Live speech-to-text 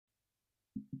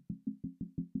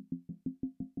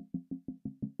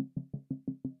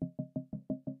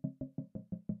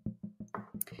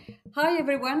Hi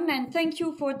everyone, and thank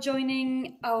you for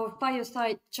joining our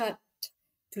Fireside chat.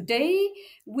 Today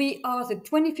we are the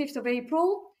 25th of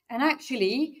April, and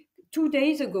actually 2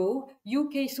 days ago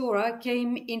UK SORA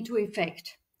came into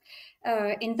effect.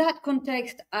 In that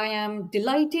context, I am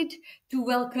delighted to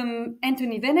welcome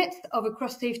Anthony Venetz of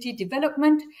Across Safety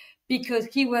Development, because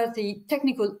he was the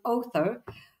technical author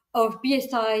of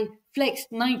BSI Flex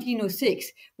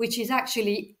 1906, which is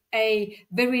actually a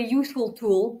very useful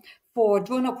tool for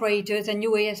drone operators and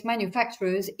UAS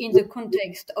manufacturers in the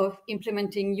context of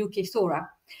implementing UK SORA.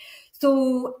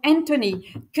 So,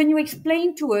 Anthony, can you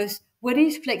explain to us what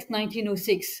is Flex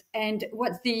 1906 and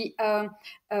what's the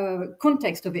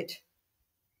context of it?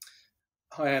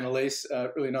 Hi, Anne-Lise.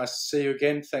 Really nice to see you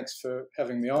again. Thanks for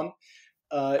having me on.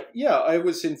 I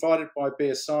was invited by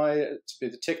BSI to be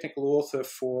the technical author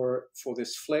for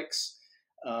this Flex,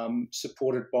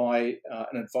 supported by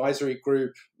an advisory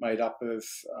group made up of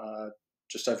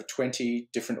just over 20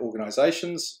 different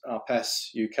organisations,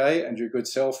 ARPAS-UK and your good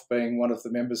self being one of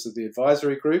the members of the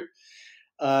advisory group.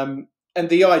 And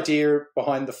the idea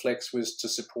behind the Flex was to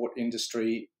support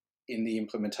industry in the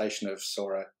implementation of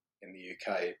SORA in the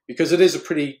UK, because it is a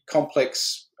pretty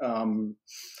complex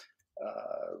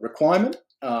requirement,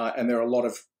 and there are a lot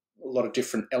of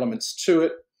different elements to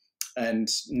it, and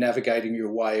navigating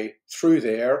your way through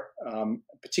there,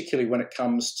 particularly when it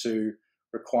comes to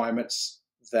requirements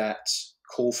that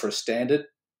call for a standard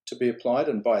to be applied.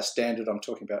 And by a standard, I'm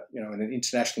talking about an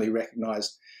internationally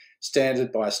recognised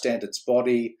standard by a standards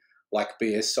body like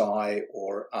BSI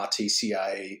or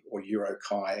RTCA or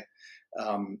EuroCai.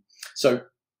 So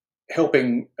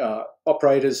helping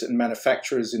operators and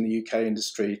manufacturers in the UK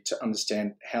industry to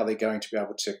understand how they're going to be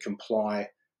able to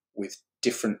comply with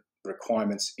different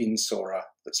requirements in SORA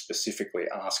that specifically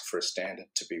ask for a standard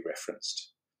to be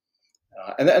referenced.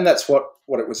 And that's what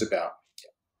it was about.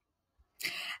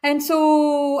 And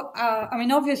so,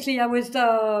 obviously, I was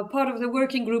part of the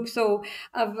working group, so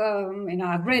I've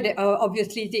read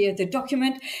obviously the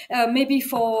document. Maybe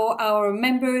for our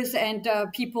members and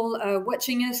people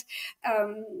watching us,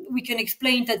 we can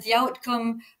explain that the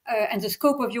outcome and the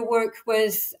scope of your work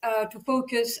was to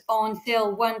focus on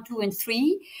cell 1, 2, and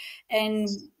 3, and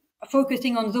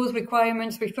focusing on those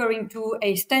requirements referring to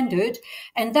a standard,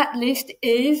 and that list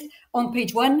is on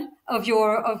page 1 of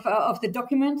the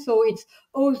document. So it's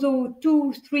OZO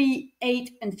 2, 3,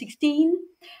 8, and 16,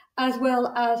 as well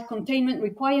as containment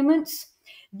requirements,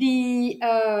 the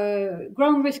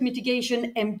ground risk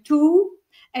mitigation M2,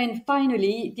 and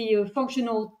finally the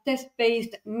functional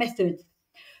test-based methods.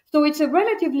 So it's a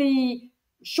relatively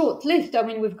short list. I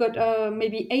mean, we've got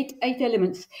maybe eight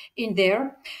elements in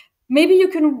there. Maybe you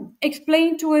can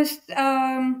explain to us,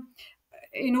 the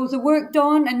work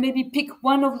done, and maybe pick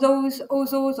one of those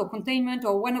OZOs or containment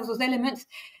or one of those elements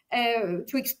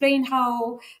to explain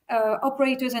how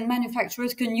operators and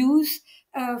manufacturers can use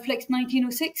Flex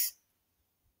 1906.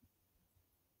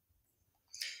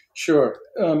 Sure.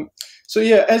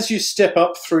 As you step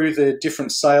up through the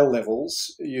different sale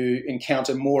levels, you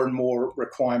encounter more and more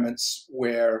requirements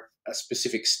where a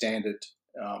specific standard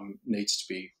needs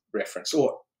to be referenced.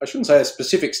 Or I shouldn't say a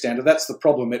specific standard, that's the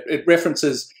problem. It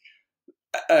references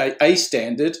a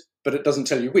standard, but it doesn't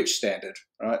tell you which standard,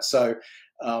 right? So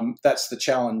that's the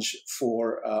challenge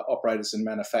for operators and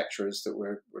manufacturers that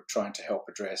we're trying to help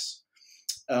address.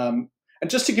 And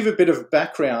just to give a bit of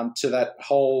background to that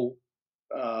whole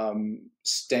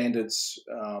standards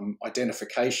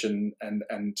identification and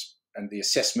the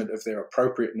assessment of their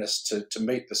appropriateness to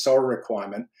meet the SORA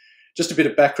requirement, just a bit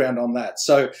of background on that.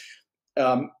 So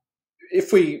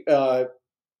if we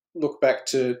look back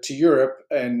to Europe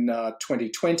in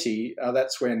 2020,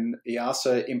 that's when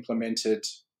EASA implemented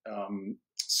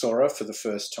SORA for the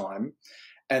first time,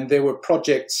 and there were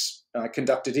projects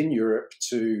conducted in Europe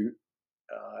to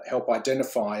help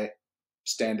identify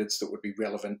standards that would be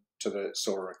relevant to the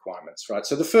SORA requirements, right?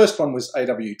 So the first one was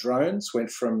AW drones,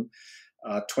 went from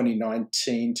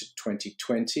 2019 to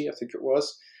 2020, I think it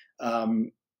was,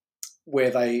 where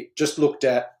they just looked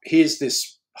at, here's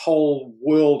this whole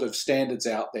world of standards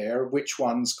out there, which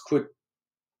ones could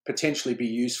potentially be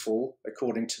useful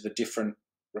according to the different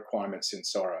requirements in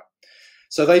SORA.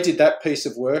 So they did that piece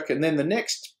of work, and then the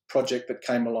next project that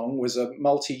came along was a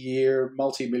multi-year,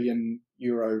 multi-million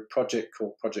euro project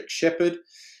called Project Shepherd,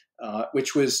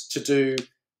 which was to do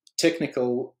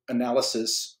technical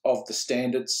analysis of the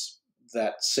standards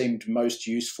that seemed most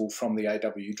useful from the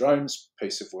AW drones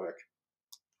piece of work.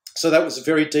 So that was a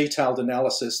very detailed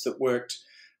analysis that worked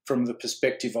from the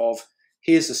perspective of,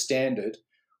 here's a standard,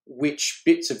 which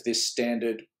bits of this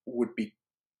standard would be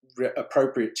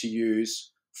appropriate to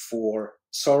use for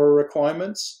SORA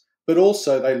requirements, but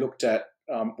also they looked at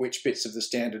which bits of the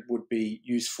standard would be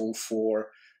useful for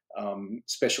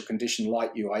special condition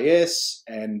light UAS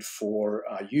and for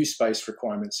use-based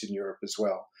requirements in Europe as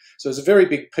well. So it's a very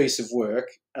big piece of work,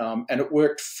 and it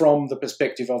worked from the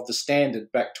perspective of the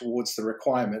standard back towards the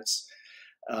requirements.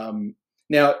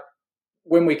 Now,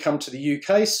 when we come to the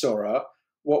UK SORA,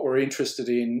 what we're interested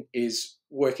in is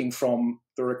working from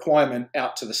the requirement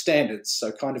out to the standards,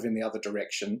 so kind of in the other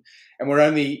direction. And we're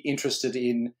only interested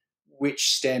in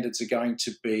which standards are going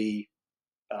to be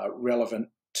relevant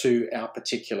to our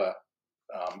particular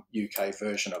UK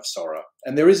version of SORA.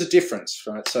 And there is a difference,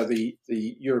 right? So the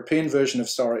European version of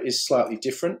SORA is slightly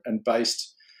different and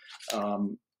based,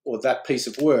 or that piece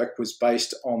of work was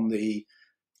based on the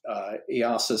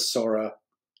EASA SORA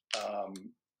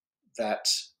that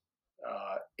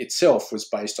itself was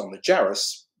based on the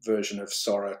JARIS version of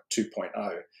SORA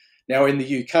 2.0. Now in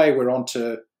the UK, we're on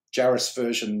to JARIS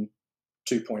version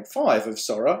 2.5 of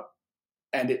SORA,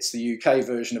 and it's the UK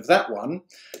version of that one.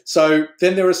 So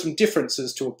then there are some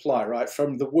differences to apply, right,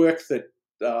 from the work that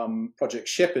Project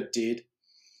Shepherd did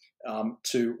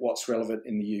to what's relevant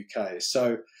in the UK.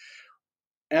 So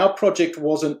our project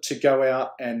wasn't to go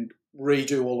out and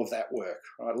redo all of that work,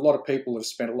 right? A lot of people have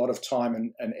spent a lot of time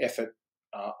and effort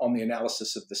on the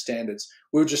analysis of the standards.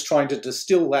 We were just trying to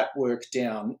distill that work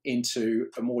down into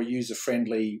a more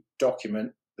user-friendly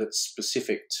document that's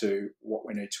specific to what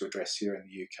we need to address here in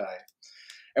the UK.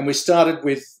 And we started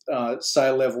with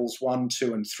SAIL levels 1,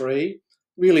 2 and 3.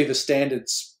 Really the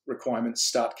standards requirements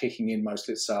start kicking in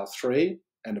mostly at SAIL 3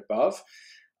 and above.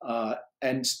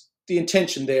 And the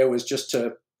intention there was just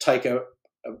to take a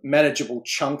manageable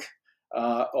chunk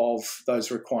of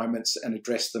those requirements and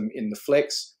address them in the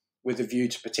Flex, with a view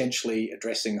to potentially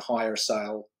addressing higher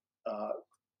SAIL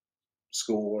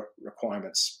score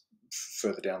requirements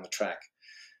further down the track.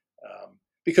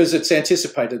 Because it's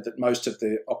anticipated that most of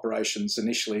the operations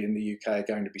initially in the UK are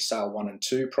going to be SAIL 1 and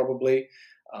 2 probably,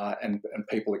 and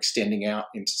people extending out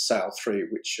into SAIL 3,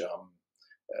 which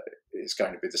is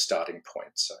going to be the starting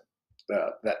point. So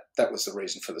that was the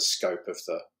reason for the scope of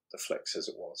the Flex as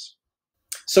it was.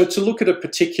 So to look at a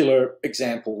particular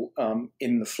example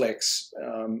in the Flex,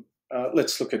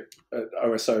 let's look at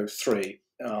OSO 3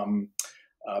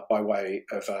 by way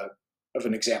of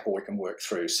an example we can work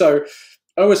through. So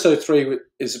OSO 3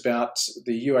 is about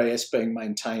the UAS being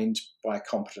maintained by a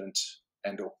competent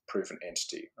and or proven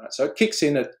entity. Right? So it kicks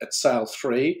in at SAIL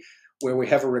 3, where we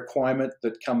have a requirement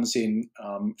that comes in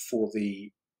for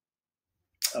the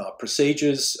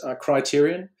procedures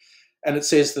criterion. And it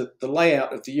says that the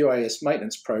layout of the UAS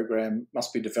maintenance program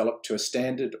must be developed to a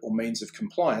standard or means of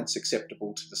compliance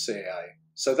acceptable to the CAA.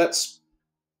 So that's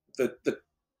the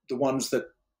ones that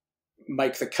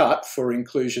make the cut for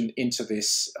inclusion into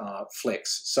this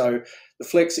Flex. So the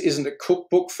Flex isn't a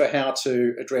cookbook for how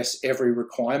to address every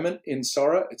requirement in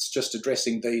SORA. It's just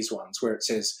addressing these ones where it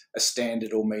says a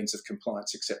standard or means of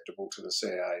compliance acceptable to the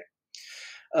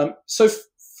CAA. So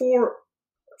for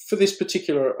this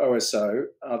particular OSO,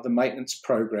 the maintenance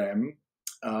program,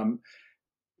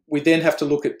 we then have to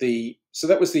look at so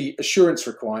that was the assurance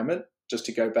requirement. Just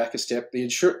to go back a step, the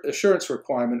assurance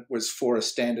requirement was for a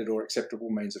standard or acceptable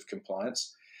means of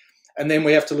compliance. And then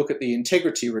we have to look at the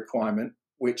integrity requirement,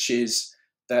 which is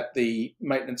that the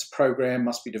maintenance program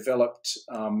must be developed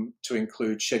to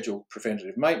include scheduled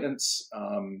preventative maintenance,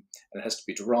 and it has to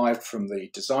be derived from the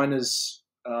designer's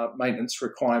maintenance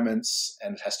requirements,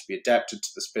 and it has to be adapted to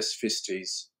the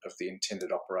specificities of the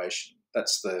intended operation.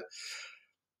 That's to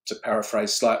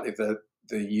paraphrase slightly,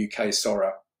 the UK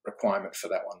SORA requirement for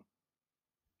that one.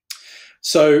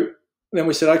 So then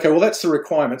we said, okay, well, that's the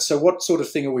requirement. So what sort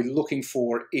of thing are we looking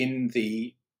for in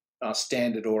the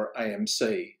standard or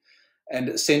AMC? And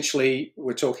essentially,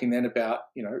 we're talking then about,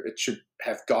 it should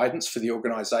have guidance for the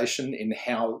organisation in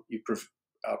how you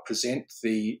present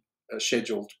the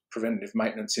scheduled preventative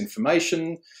maintenance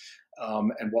information,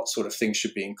 and what sort of things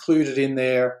should be included in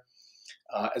there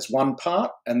as one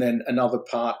part. And then another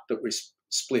part that we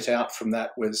split out from that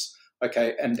was,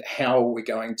 okay, and how are we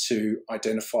going to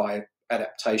identify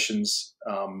adaptations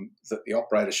that the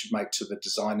operator should make to the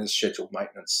designer's scheduled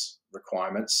maintenance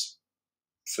requirements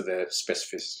for the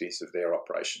specificities of their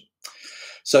operation.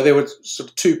 So there were sort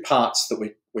of two parts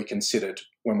that we considered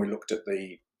when we looked at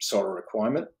the SORA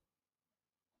requirement.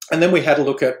 And then we had a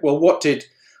look at, well, what did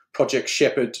Project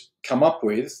Shepherd come up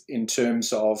with in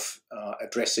terms of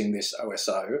addressing this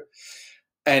OSO?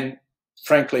 And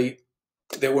frankly,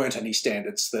 there weren't any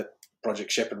standards that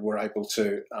Project Shepherd were able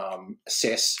to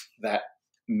assess that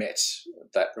met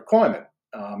that requirement.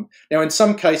 Now, in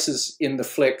some cases in the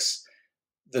Flex,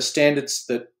 the standards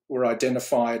that were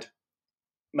identified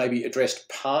maybe addressed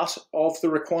part of the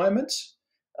requirement,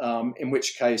 in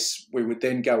which case we would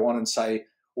then go on and say,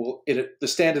 well, the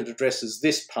standard addresses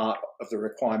this part of the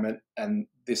requirement and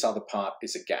this other part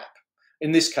is a gap.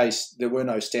 In this case, there were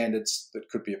no standards that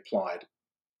could be applied.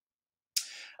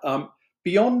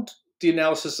 Beyond the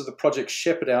analysis of the project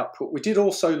Shepherd output, we did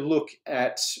also look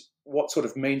at what sort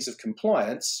of means of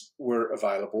compliance were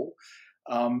available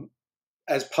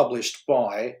as published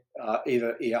by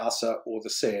either EASA or the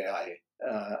CAA.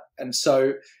 And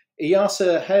so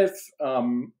EASA have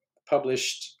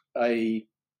published an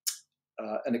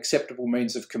acceptable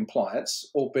means of compliance,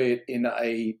 albeit in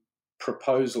a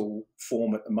proposal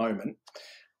form at the moment.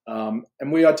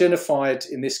 And we identified,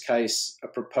 in this case, a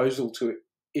proposal to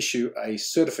issue a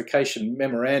certification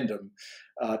memorandum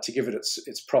to give it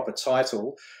its proper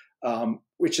title,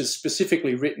 which is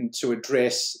specifically written to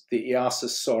address the EASA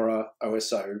SORA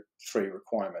OSO 3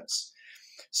 requirements.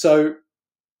 So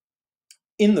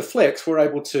in the Flex, we're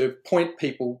able to point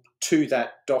people to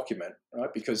that document,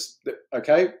 right? Because,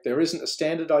 okay, there isn't a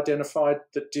standard identified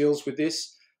that deals with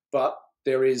this, but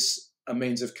there is a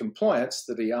means of compliance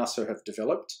that EASA have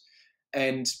developed.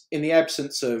 And in the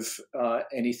absence of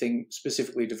anything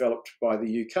specifically developed by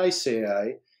the UK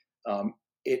CAA,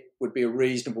 it would be a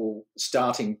reasonable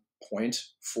starting point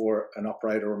for an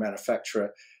operator or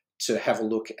manufacturer to have a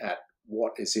look at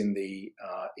what is in the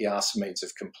EASA means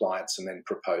of compliance and then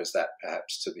propose that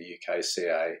perhaps to the UK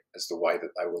CAA as the way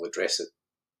that they will address it.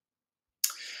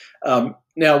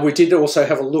 Now, we did also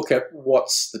have a look at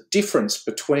what's the difference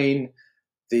between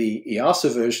the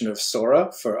EASA version of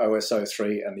SORA for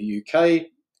OSO3 and the UK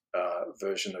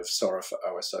version of SORA for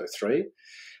OSO3.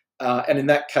 And in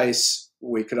that case,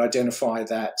 we could identify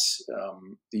that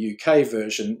the UK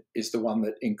version is the one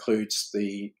that includes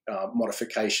the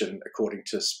modification according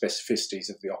to specificities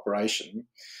of the operation,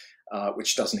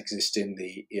 which doesn't exist in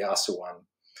the EASA one.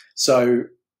 So,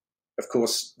 of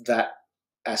course, that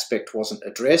aspect wasn't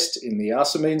addressed in the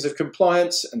EASA means of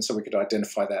compliance, and so we could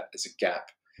identify that as a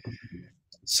gap.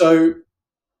 So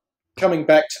coming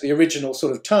back to the original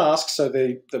sort of task, so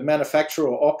the manufacturer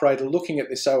or operator looking at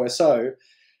this OSO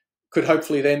could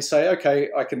hopefully then say, okay,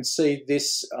 I can see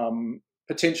this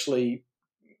potentially,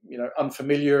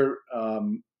 unfamiliar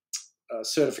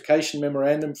certification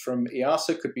memorandum from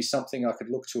EASA could be something I could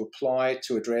look to apply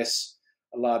to address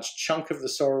a large chunk of the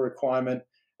SORA requirement,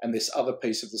 and this other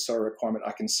piece of the SORA requirement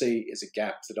I can see is a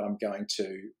gap that I'm going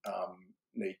to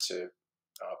need to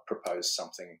propose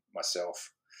something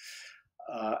myself.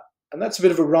 And that's a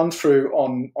bit of a run through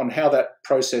on how that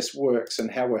process works and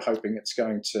how we're hoping it's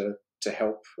going to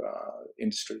help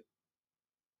industry.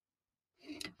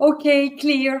 Okay,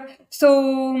 clear.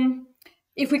 So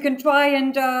if we can try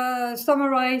and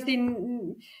summarize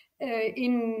in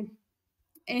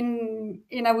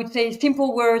I would say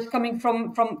simple words coming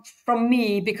from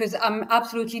me, because I'm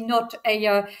absolutely not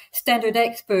a standard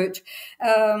expert.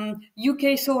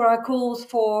 UK SORA calls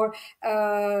for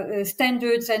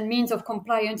standards and means of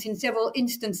compliance in several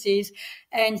instances,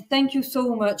 and thank you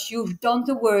so much. You've done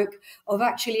the work of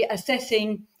actually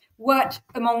assessing what,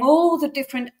 among all the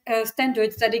different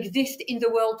standards that exist in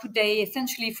the world today,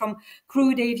 essentially from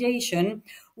crewed aviation,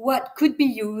 what could be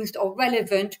used or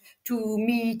relevant to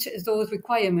meet those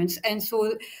requirements. And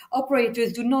so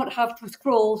operators do not have to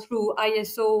scroll through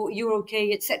ISO,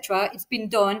 EuroK, etc. It's been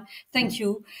done, thank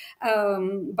you,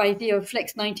 by the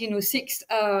Flex 1906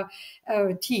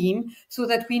 team, so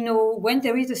that we know when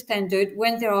there is a standard,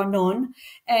 when there are none,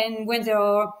 and when there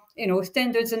are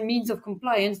standards and means of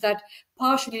compliance that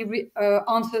partially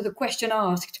answer the question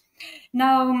asked.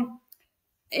 Now,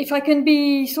 if I can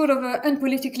be sort of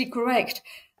unpolitically correct,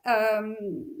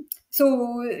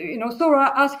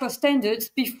 SORA asks for standards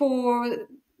before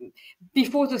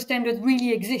the standards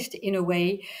really exist in a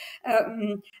way.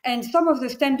 And some of the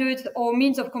standards or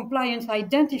means of compliance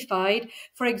identified,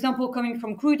 for example, coming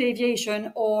from crewed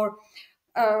aviation, or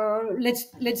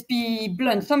let's be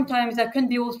blunt, sometimes there can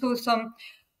be also some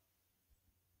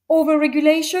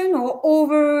over-regulation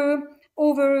or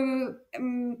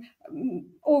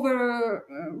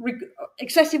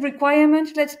excessive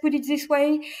requirements, let's put it this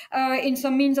way, in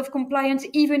some means of compliance,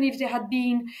 even if they had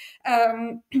been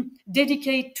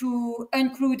dedicated to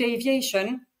uncrewed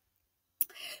aviation.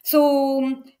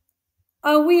 So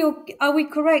are we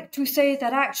correct to say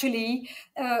that actually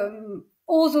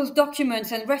all those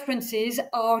documents and references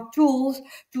are tools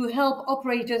to help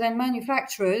operators and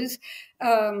manufacturers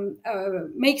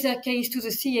make their case to the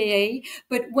CAA,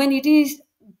 but when it is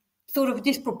sort of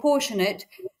disproportionate,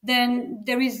 then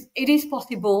it is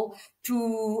possible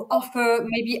to offer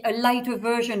maybe a lighter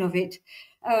version of it.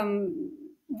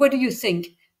 What do you think?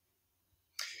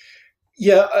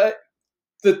 Yeah,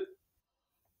 the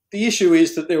issue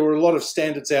is that there were a lot of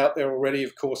standards out there already,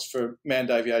 of course, for manned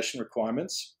aviation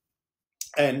requirements.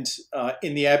 And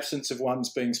in the absence of ones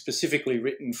being specifically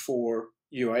written for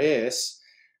UAS,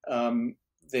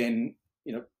 then,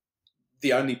 you know,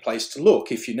 the only place to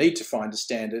look if you need to find a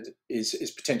standard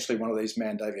is potentially one of these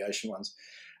manned aviation ones.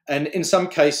 And in some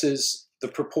cases, the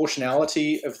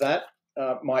proportionality of that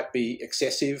might be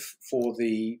excessive for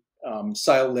the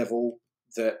sale level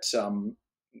that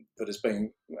that is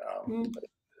being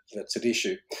that's at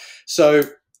issue. So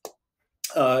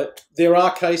there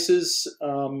are cases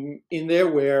in there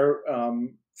where,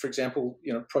 for example,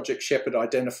 you know, Project Shepherd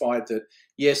identified that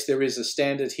yes, there is a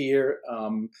standard here,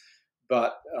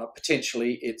 but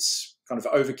potentially it's kind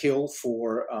of overkill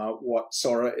for what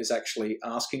SORA is actually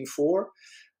asking for.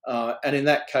 And in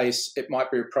that case, it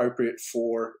might be appropriate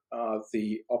for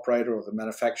the operator or the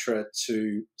manufacturer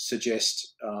to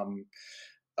suggest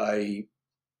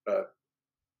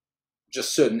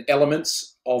just certain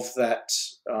elements of that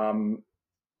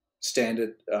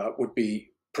standard would be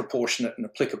proportionate and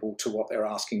applicable to what they're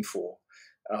asking for.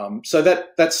 So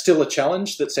that's still a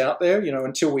challenge that's out there. You know,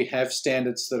 until we have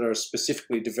standards that are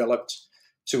specifically developed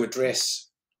to address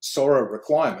SORA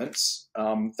requirements,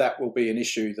 that will be an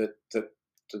issue that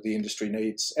the industry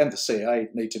needs and the CA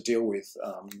need to deal with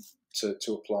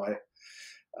to apply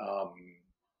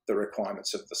the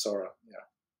requirements of the SORA. Yeah.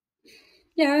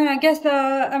 Yeah, I guess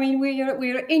I mean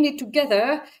we're in it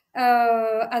together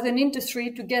as an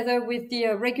industry, together with the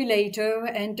regulator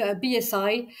and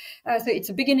BSI. So it's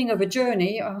the beginning of a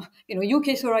journey. You know,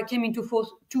 UK SORA came into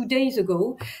force 2 days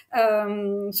ago.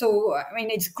 So I mean,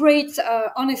 it's great,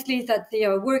 honestly, that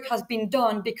the work has been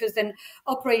done, because then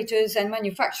operators and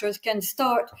manufacturers can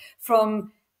start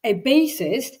from a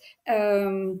basis.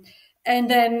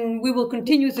 And then we will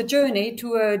continue the journey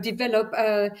to develop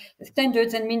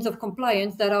standards and means of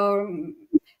compliance that are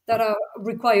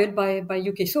required by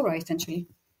UK SORA, essentially.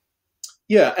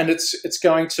 Yeah, and it's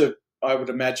going to, I would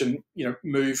imagine, you know,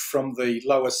 move from the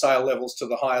lower sale levels to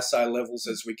the higher sale levels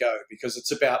as we go, because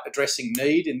it's about addressing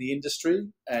need in the industry.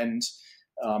 And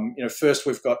you know, first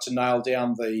we've got to nail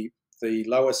down the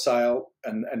lower sale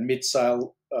and mid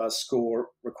sale score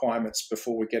requirements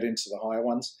before we get into the higher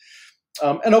ones.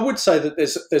 And I would say that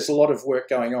there's a lot of work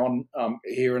going on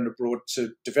here and abroad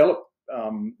to develop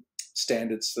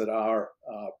standards that are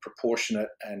proportionate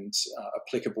and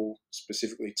applicable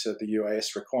specifically to the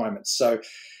UAS requirements. So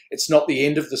it's not the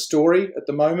end of the story at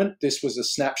the moment. This was a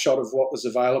snapshot of what was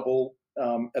available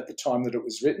at the time that it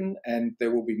was written, and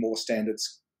there will be more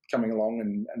standards coming along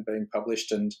and being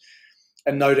published, and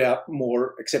no doubt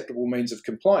more acceptable means of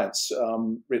compliance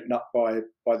written up by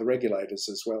the regulators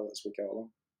as well as we go along.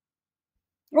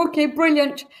 Okay,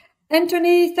 brilliant.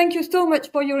 Anthony, thank you so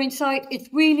much for your insight. It's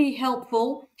really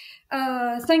helpful.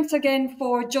 Thanks again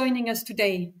for joining us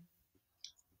today.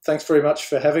 Thanks very much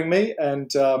for having me,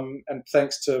 and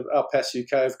thanks to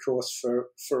ARPAS-UK, of course,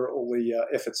 for all the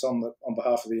efforts on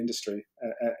behalf of the industry,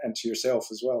 and to yourself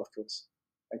as well, of course.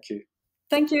 Thank you.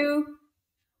 Thank you.